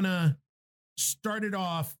originally gonna started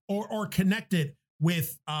off or connected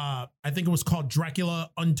with I think it was called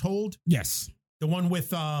Dracula Untold, Yes. the one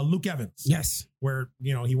with Luke Evans. Yes. Where,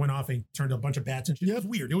 you know, he went off and turned a bunch of bats and shit. It was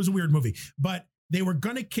weird. It was a weird movie. But they were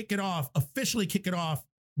gonna officially kick it off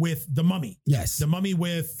with The Mummy. Yes. The Mummy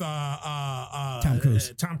with Tom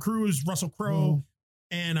Cruise. Tom Cruise, Russell Crowe,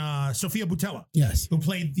 and Sophia Boutella. Yes. Who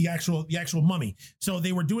played the actual Mummy. So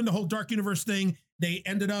they were doing the whole Dark Universe thing. They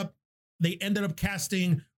ended up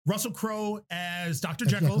casting Russell Crowe as Dr.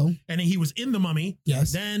 Jekyll, and then he was in The Mummy.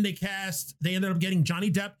 Yes. Then they ended up getting Johnny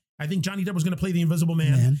Depp. I think Johnny Depp was going to play the Invisible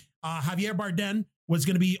Man. Javier Bardem was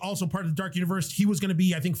going to be also part of the Dark Universe. He was going to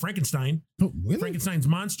be, I think, Frankenstein. Oh, really? Frankenstein's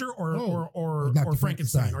monster or Dr.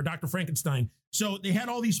 Frankenstein or Dr. Frankenstein. So they had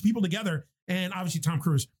all these people together, and obviously Tom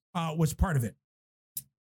Cruise was part of it.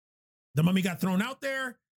 The Mummy got thrown out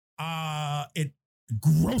there. It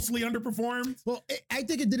grossly underperformed. Well, I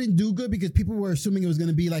think it didn't do good because people were assuming it was going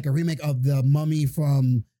to be like a remake of The Mummy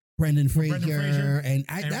from Brendan Fraser and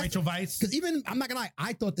that's Rachel Weisz. Because even, I'm not going to lie,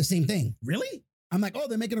 I thought the same thing. Really? I'm like, oh,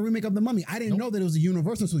 they're making a remake of The Mummy. I didn't know that it was a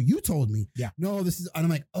Universal, so you told me. Yeah. No, this is, and I'm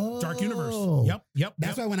like, oh. Dark Universe. Yep.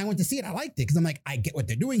 That's why when I went to see it, I liked it because I'm like, I get what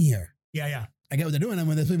they're doing here. Yeah. I get what they're doing. And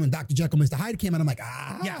when Dr. Jekyll and Mr. Hyde came out, I'm like,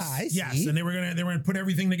 I see. Yes. And they were gonna put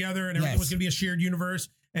everything together, and everything was gonna be a shared universe.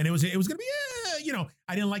 And it was gonna be, you know,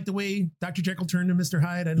 I didn't like the way Dr. Jekyll turned to Mr.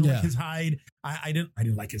 Hyde. I didn't like his hide. I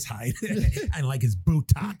didn't like his hide. I didn't like his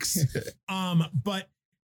Botox. But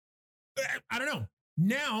I don't know.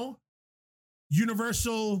 Now,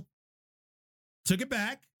 Universal took it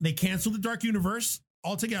back. They canceled the Dark Universe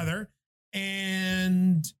altogether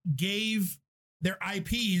and gave their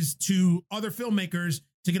IPs to other filmmakers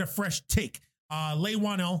to get a fresh take. Leigh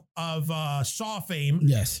Whannell of Saw fame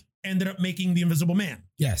ended up making The Invisible Man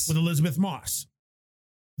with Elizabeth Moss.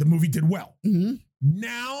 The movie did well. Mm-hmm.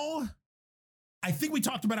 Now, I think we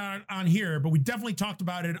talked about it on here, but we definitely talked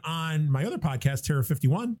about it on my other podcast, Terror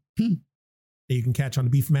 51, that you can catch on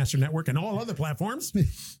the Beefmaster Network and all other platforms,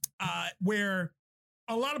 where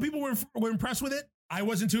a lot of people were impressed with it. I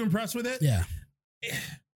wasn't too impressed with it. Yeah.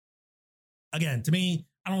 Again, to me,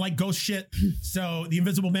 I don't like ghost shit. So The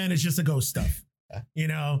Invisible Man is just a ghost stuff. You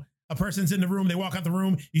know, a person's in the room, they walk out the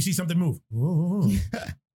room, you see something move.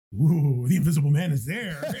 Ooh, the Invisible Man is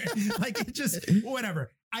there. Like, it just,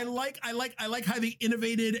 whatever. I like how they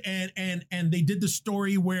innovated and they did the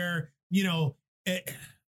story where, you know,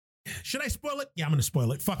 should I spoil it? Yeah, I'm going to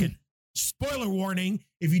spoil it. Fuck it. Spoiler warning.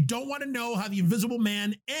 If you don't want to know how The Invisible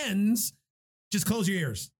Man ends, just close your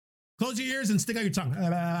ears. Close your ears and stick out your tongue.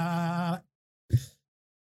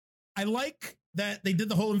 I like that they did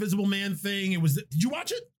the whole Invisible Man thing. Did you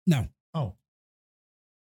watch it? No. Oh.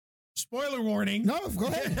 Spoiler warning. No, go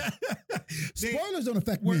ahead. Spoilers don't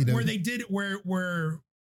affect me. Where they did where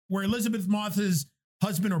Elizabeth Moss's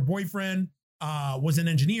husband or boyfriend was an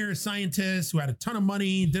engineer, scientist who had a ton of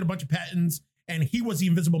money, did a bunch of patents, and he was the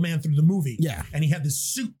Invisible Man through the movie. Yeah. And he had this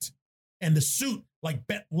suit, and the suit like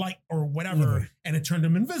bent light or whatever, and it turned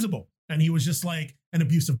him invisible. And he was just like an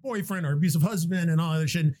abusive boyfriend or abusive husband and all that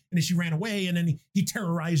shit. And then she ran away, and then he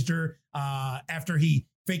terrorized her after he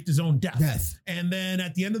faked his own death. And then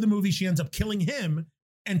at the end of the movie, she ends up killing him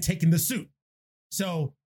and taking the suit.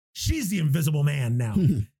 So she's the Invisible Man now.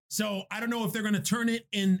 So I don't know if they're going to turn it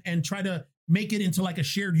in and try to make it into like a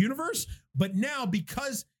shared universe. But now,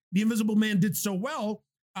 because The Invisible Man did so well,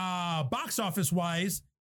 box office wise,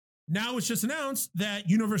 now it's just announced that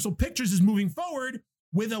Universal Pictures is moving forward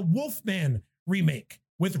with a Wolfman remake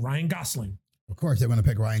with Ryan Gosling. Of course, they're going to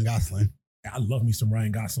pick Ryan Gosling. I love me some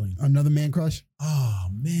Ryan Gosling. Another man crush? Oh,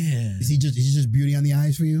 man. Is he just beauty on the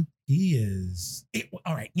eyes for you? He is.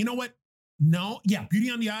 All right. You know what? No. Yeah. Beauty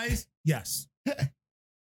on the eyes. Yes.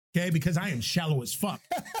 Okay. Because I am shallow as fuck.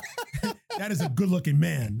 That is a good looking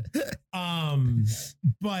man.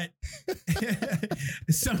 But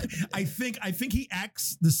so I think he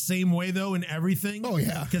acts the same way though in everything. Oh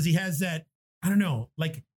yeah. Because he has that, I don't know,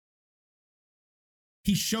 like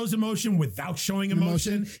he shows emotion without showing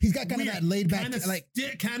emotion. He's got kind of that laid back,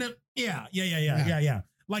 yeah.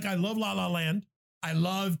 Like I love La La Land. I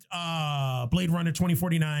loved Blade Runner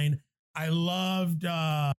 2049. I loved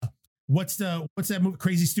what's that movie?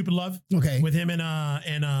 Crazy Stupid Love. Okay. With him and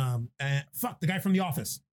the guy from The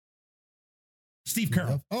Office. Steve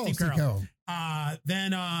Carell. Oh, Steve Carell.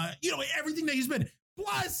 Then everything that he's been.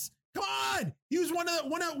 Plus, come on, he was one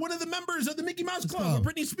of the members of the Mickey Mouse Club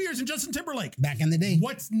with Britney Spears and Justin Timberlake back in the day.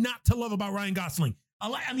 What's not to love about Ryan Gosling?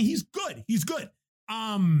 I mean, he's good. He's good.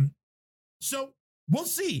 So we'll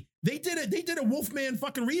see. They did a Wolfman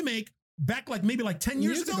fucking remake back maybe 10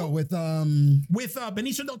 years ago with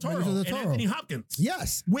Benicio del Toro and Anthony Hopkins.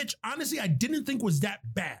 Yes, which honestly I didn't think was that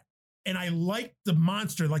bad. and I liked the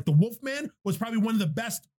monster. Like the Wolfman was probably one of the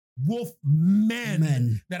best wolf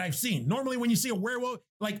men that I've seen. Normally when you see a werewolf,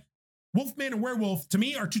 like Wolfman and werewolf to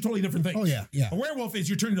me are two totally different things. Oh yeah, yeah. A werewolf is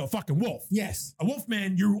you're turned into a fucking wolf. Yes. A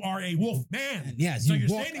wolfman, you are a wolf man. Yes. So you're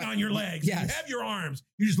standing on your legs. Yes. You have your arms.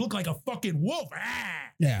 You just look like a fucking wolf.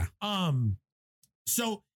 Ah. Yeah.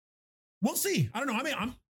 So we'll see. I don't know. I mean,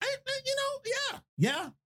 yeah.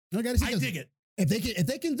 I gotta see. I dig it. If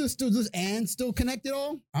they can just do this and still connect it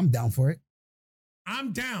all, I'm down for it.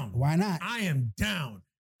 I'm down. Why not? I am down.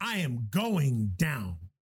 I am going down.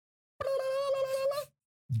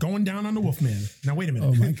 Going down on the Wolfman. Now, wait a minute.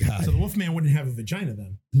 Oh, my God. So the Wolfman wouldn't have a vagina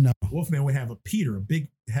then. No. The Wolfman would have a Peter, a big,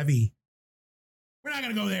 heavy. We're not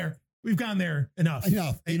going to go there. We've gone there enough.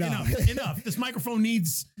 Enough. This microphone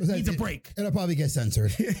needs a break. It'll probably get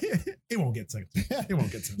censored. It won't get censored. It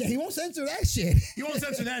won't get censored. Yeah, he won't censor that shit. He won't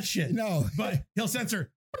censor that shit. No. But he'll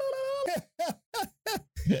censor.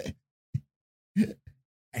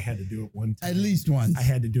 I had to do it one time. At least once. I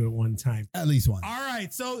had to do it one time. At least once. All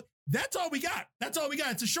right. So that's all we got.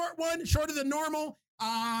 It's a short one, shorter than normal.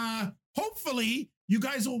 Hopefully you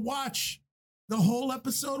guys will watch the whole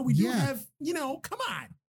episode. We do have, come on.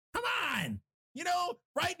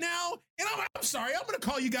 Right now, and I'm sorry, I'm going to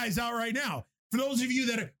call you guys out right now. For those of you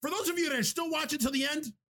that are still watching till the end,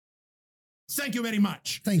 thank you very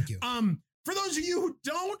much. Thank you. For those of you who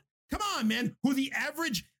don't, come on, man. Who the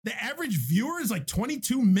average viewer is like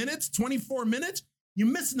 22 minutes, 24 minutes. You're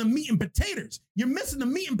missing the meat and potatoes. You're missing the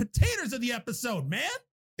meat and potatoes of the episode, man.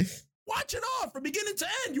 Watch it all from beginning to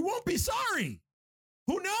end. You won't be sorry.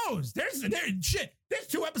 Who knows? There's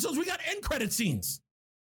 2 episodes. We got end credit scenes.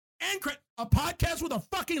 A podcast with a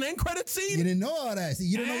fucking end credit scene? You didn't know all that. See,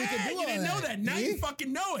 you didn't know we could do all that. You didn't know that. Now you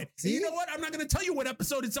fucking know it. See? And you know what? I'm not going to tell you what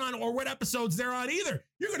episode it's on or what episodes they're on either.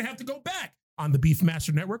 You're going to have to go back on the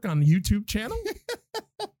Beefmaster Network on the YouTube channel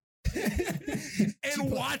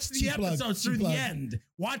and watch the episodes through the end.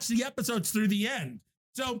 Watch the episodes through the end.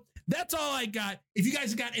 So that's all I got. If you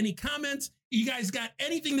guys got any comments, you guys got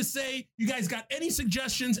anything to say, you guys got any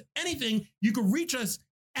suggestions, anything, you can reach us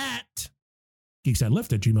at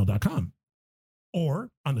geeksthatlift@gmail.com or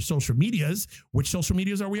on the social medias. Which social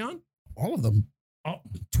medias are we on? All of them. Oh.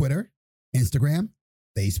 Twitter, Instagram,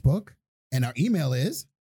 Facebook, and our email is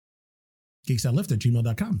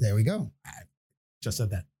geeksthatlift@gmail.com. There we go. I just said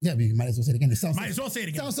that. Yeah, you might as well say it again. Might as well say it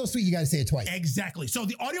again. Sounds so sweet. You got to say it twice. Exactly. So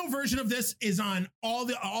the audio version of this is on all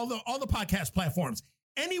the podcast platforms.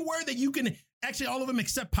 Anywhere that you can, actually all of them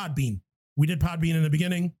except Podbean. We did Podbean in the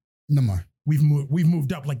beginning. No more. We've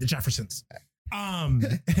moved up like the Jeffersons.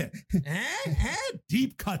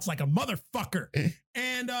 Deep cuts like a motherfucker.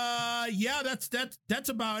 And that's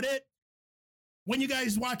about it. When you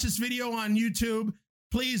guys watch this video on YouTube,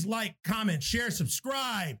 please like, comment, share,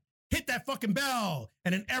 subscribe, hit that fucking bell.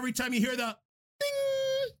 And then every time you hear the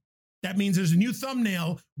ding, that means there's a new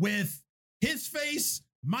thumbnail with his face,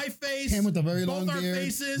 my face, him with a very long beard,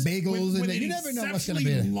 faces, bagels, with and an you never know what's going to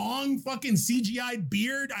be. Long fucking CGI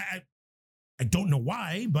beard. I don't know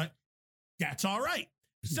why, but that's all right.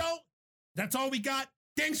 So that's all we got.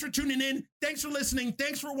 Thanks for tuning in. Thanks for listening.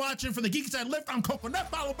 Thanks for watching. For the Geeks That Lift, I'm Coconut,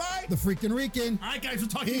 followed by the freaking Rican. All right, guys, we'll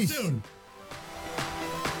talk to you soon.